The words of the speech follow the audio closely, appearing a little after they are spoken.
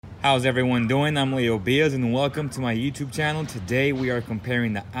How's everyone doing? I'm Beas and welcome to my YouTube channel. Today we are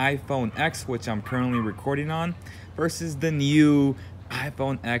comparing the iPhone X, which I'm currently recording on, versus the new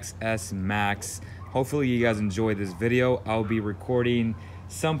iPhone XS Max. Hopefully you guys enjoyed this video. I'll be recording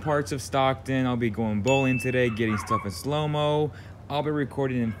some parts of Stockton. I'll be going bowling today, getting stuff in slow-mo. I'll be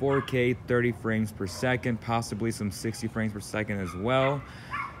recording in 4K, 30 frames per second, possibly some 60 frames per second as well.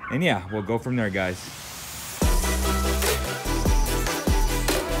 And yeah, we'll go from there, guys.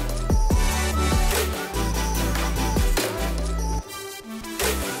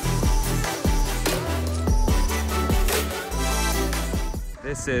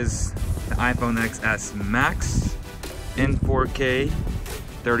 This is the iPhone XS Max in 4K,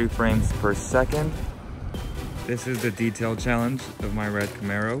 30 frames per second. This is the detail challenge of my red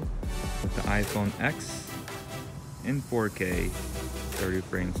Camaro with the iPhone X in 4K, 30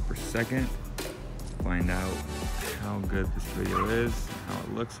 frames per second. Find out how good this video is, how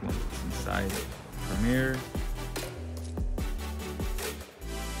it looks when it's inside Premiere.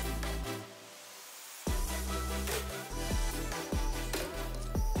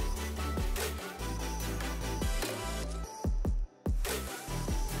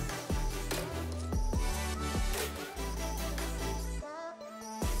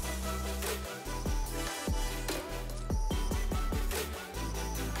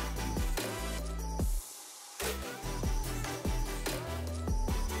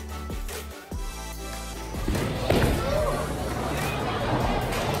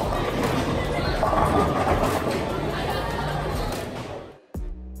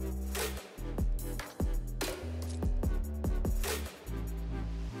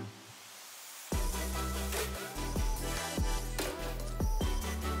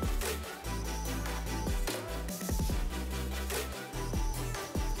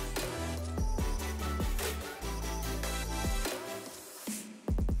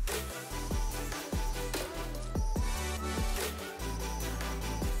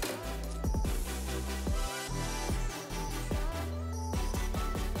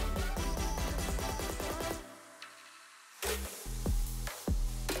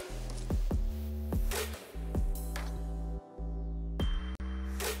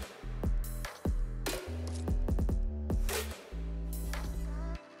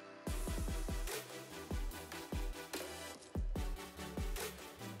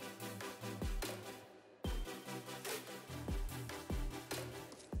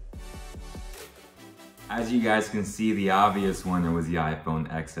 As you guys can see, the obvious winner was the iPhone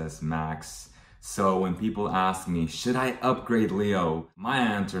XS Max. So when people ask me, should I upgrade Leo? My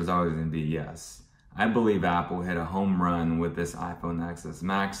answer is always gonna be yes. I believe Apple hit a home run with this iPhone XS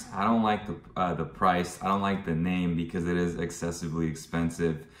Max. I don't like the price. I don't like the name because it is excessively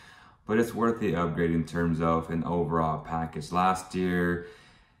expensive, but it's worth the upgrade in terms of an overall package. Last year,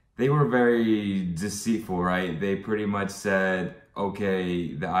 they were very deceitful, right? They pretty much said,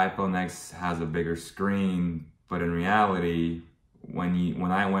 okay, the iPhone X has a bigger screen, but in reality,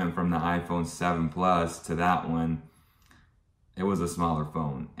 when I went from the iPhone 7 Plus to that one, it was a smaller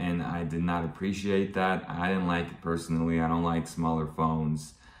phone, and I did not appreciate that. I didn't like it personally. I don't like smaller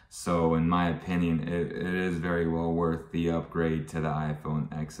phones. So in my opinion, it is very well worth the upgrade to the iPhone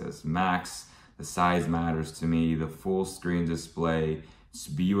XS Max. The size matters to me. The full screen display, it's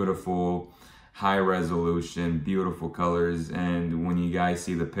beautiful. High resolution, beautiful colors, and when you guys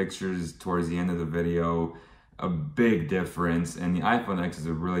see the pictures towards the end of the video, a big difference. And the iPhone X is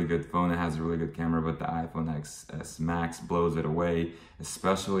a really good phone. It has a really good camera, but the iPhone XS Max blows it away,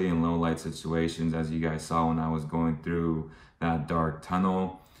 especially in low light situations, as you guys saw when I was going through that dark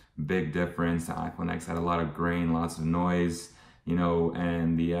tunnel. Big difference. The iPhone X had a lot of grain, lots of noise, you know,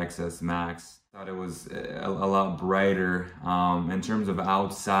 and the XS Max, I thought it was a lot brighter. In terms of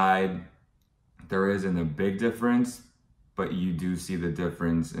outside, there isn't a big difference, but you do see the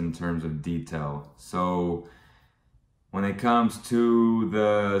difference in terms of detail. So when it comes to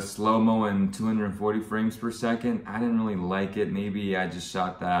the slow-mo and 240 frames per second, I didn't really like it. Maybe I just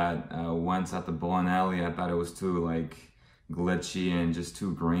shot that once at the bowling alley. I thought it was too like glitchy and just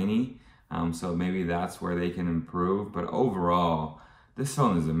too grainy. So maybe that's where they can improve. But overall, this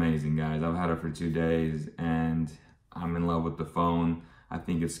phone is amazing, guys. I've had it for 2 days and I'm in love with the phone. I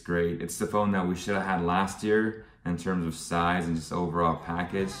think it's great. It's the phone that we should have had last year in terms of size and just overall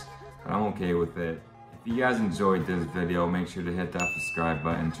package, but I'm okay with it. If you guys enjoyed this video, make sure to hit that subscribe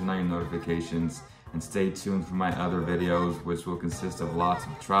button, turn on your notifications, and stay tuned for my other videos, which will consist of lots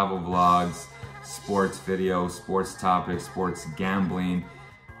of travel vlogs, sports videos, sports topics, sports gambling,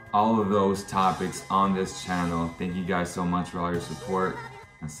 all of those topics on this channel. Thank you guys so much for all your support.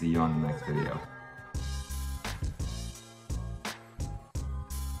 I'll see you on the next video.